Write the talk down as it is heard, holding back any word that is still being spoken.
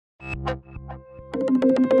Hi,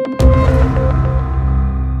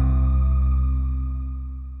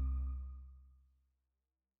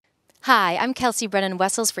 I'm Kelsey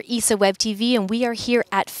Brennan-Wessels for ESA Web TV, and we are here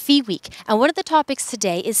at Fee Week. And one of the topics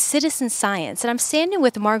today is citizen science. And I'm standing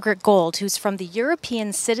with Margaret Gold, who's from the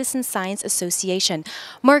European Citizen Science Association.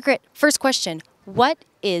 Margaret, first question, what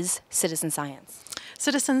is citizen science?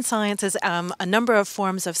 Citizen science is a number of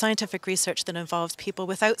forms of scientific research that involves people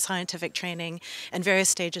without scientific training in various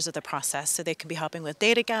stages of the process. So they can be helping with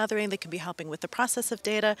data gathering, they can be helping with the process of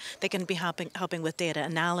data, they can be helping with data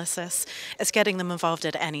analysis. It's getting them involved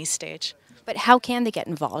at any stage. But how can they get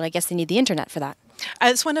involved? I guess they need the internet for that.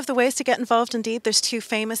 It's one of the ways to get involved indeed. There's two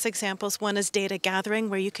famous examples. One is data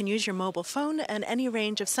gathering, where you can use your mobile phone and any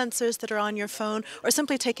range of sensors that are on your phone, or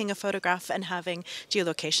simply taking a photograph and having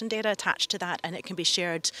geolocation data attached to that, and it can be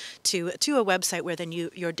shared to a website where then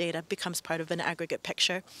your data becomes part of an aggregate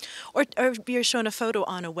picture. Or you're shown a photo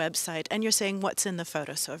on a website and you're saying what's in the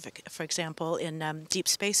photo. So for example, in deep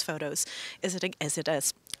space photos, is it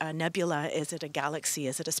a nebula? Is it a galaxy?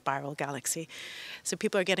 Is it a spiral galaxy? So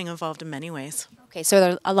people are getting involved in many ways. Okay, so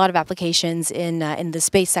there are a lot of applications in the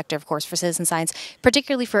space sector, of course, for citizen science,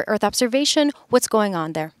 particularly for Earth observation. What's going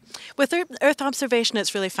on there? With Earth observation,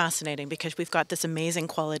 it's really fascinating because we've got this amazing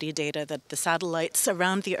quality data that the satellites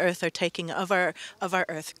around the Earth are taking of our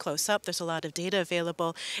Earth close up. There's a lot of data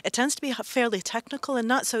available. It tends to be fairly technical and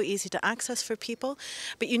not so easy to access for people,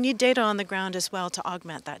 but you need data on the ground as well to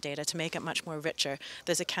augment that data, to make it much more richer.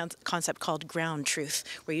 There's a concept called ground truth,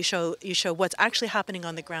 where you show what's actually happening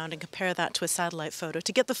on the ground and compare that to a satellite photo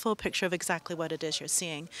to get the full picture of exactly what it is you're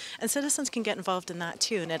seeing. And citizens can get involved in that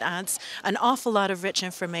too, and it adds an awful lot of rich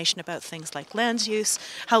information about things like land use,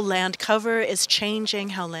 how land cover is changing,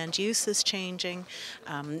 how land use is changing,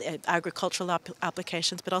 agricultural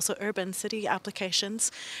applications, but also urban city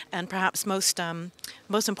applications, and perhaps most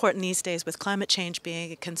important these days, with climate change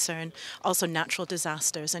being a concern, also natural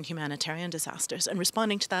disasters and humanitarian disasters, and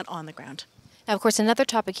responding to that on the ground. Now, of course, another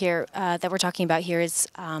topic here that we're talking about here is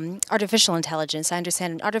artificial intelligence. I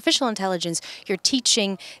understand in artificial intelligence, you're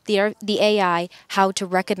teaching the AI how to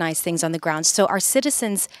recognize things on the ground. So are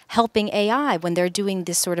citizens helping AI when they're doing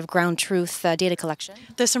this sort of ground truth data collection?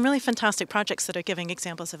 There's some really fantastic projects that are giving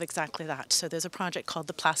examples of exactly that. So there's a project called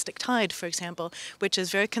the Plastic Tide, for example, which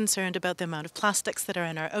is very concerned about the amount of plastics that are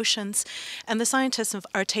in our oceans. And the scientists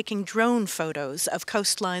are taking drone photos of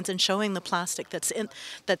coastlines and showing the plastic that's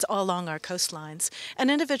all along our coastlines.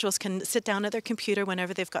 And individuals can sit down at their computer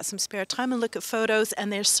whenever they've got some spare time and look at photos,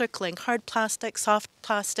 and they're circling hard plastic, soft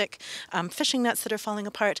plastic, fishing nets that are falling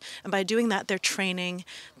apart. And by doing that, they're training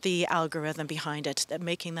the algorithm behind it,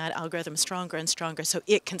 making that algorithm stronger and stronger so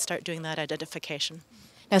it can start doing that identification.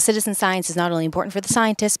 Now, citizen science is not only important for the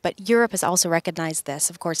scientists, but Europe has also recognized this.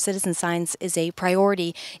 Of course, citizen science is a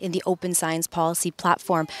priority in the open science policy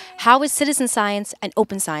platform. How is citizen science and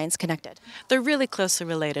open science connected? They're really closely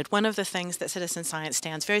related. One of the things that citizen science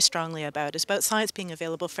stands very strongly about is about science being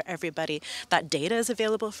available for everybody. That data is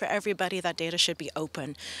available for everybody. That data should be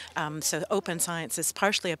open. So open science is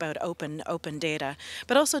partially about open data,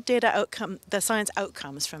 but also the science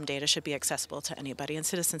outcomes from data should be accessible to anybody, and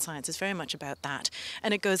citizen science is very much about that.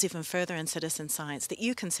 And it goes even further in citizen science, that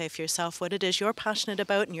you can say for yourself what it is you're passionate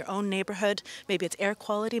about in your own neighborhood. Maybe it's air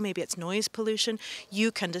quality, maybe it's noise pollution.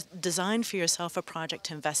 You can design for yourself a project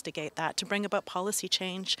to investigate that, to bring about policy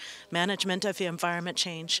change, management of the environment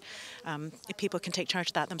change. People can take charge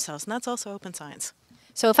of that themselves, and that's also open science.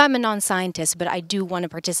 So if I'm a non-scientist, but I do want to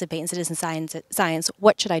participate in citizen science,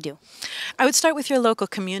 what should I do? I would start with your local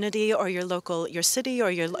community, or your city,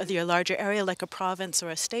 or your larger area, like a province or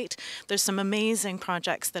a state. There's some amazing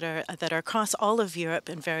projects that are across all of Europe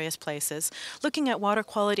in various places, looking at water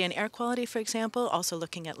quality and air quality, for example, also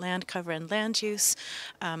looking at land cover and land use,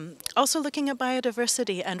 also looking at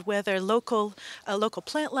biodiversity and whether local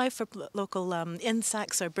plant life or local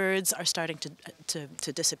insects or birds are starting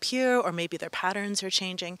to disappear, or maybe their patterns are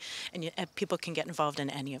changing, and people can get involved in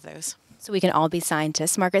any of those. So we can all be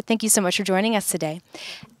scientists. Margaret, thank you so much for joining us today.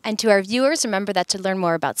 And to our viewers, remember that to learn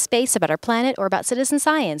more about space, about our planet, or about citizen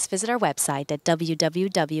science, visit our website at www.esa.int.